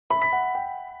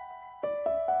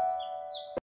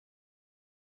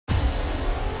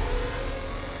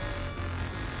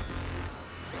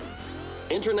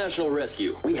International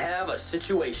Rescue. We have a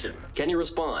situation. Can you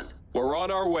respond? We're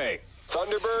on our way.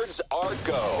 Thunderbirds are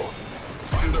go.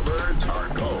 Thunderbirds are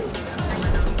go.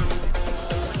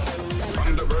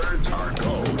 Thunderbirds are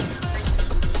go.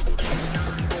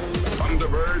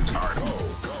 Thunderbirds are go.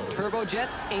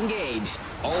 Turbojets engaged.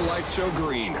 All lights show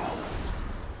green.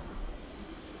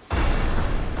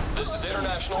 This is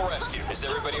International Rescue. Is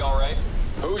everybody all right?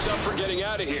 Who's up for getting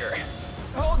out of here?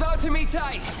 Hold on to me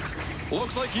tight.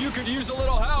 Looks like you could use a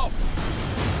little help.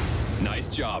 Nice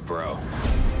job, bro.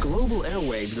 Global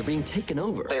airwaves are being taken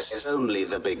over. This is only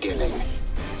the beginning.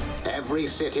 Every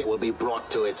city will be brought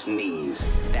to its knees.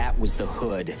 That was the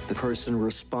Hood, the person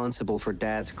responsible for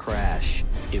Dad's crash.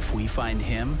 If we find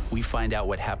him, we find out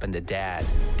what happened to Dad.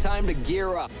 Time to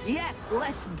gear up. Yes,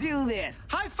 let's do this.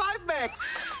 High five, Max!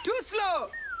 Too slow!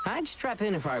 I'd strap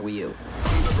in if I were you.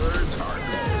 Thunderbirds are go.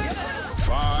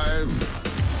 5,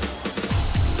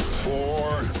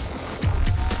 4,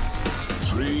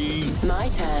 3. My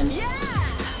turn. 2,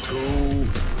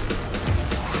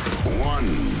 1.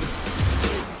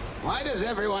 Why does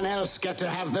everyone else get to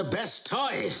have the best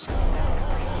toys?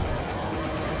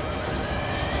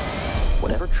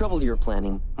 Whatever trouble you're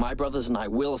planning, my brothers and I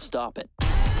will stop it.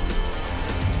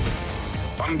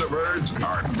 Thunderbirds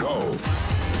are go.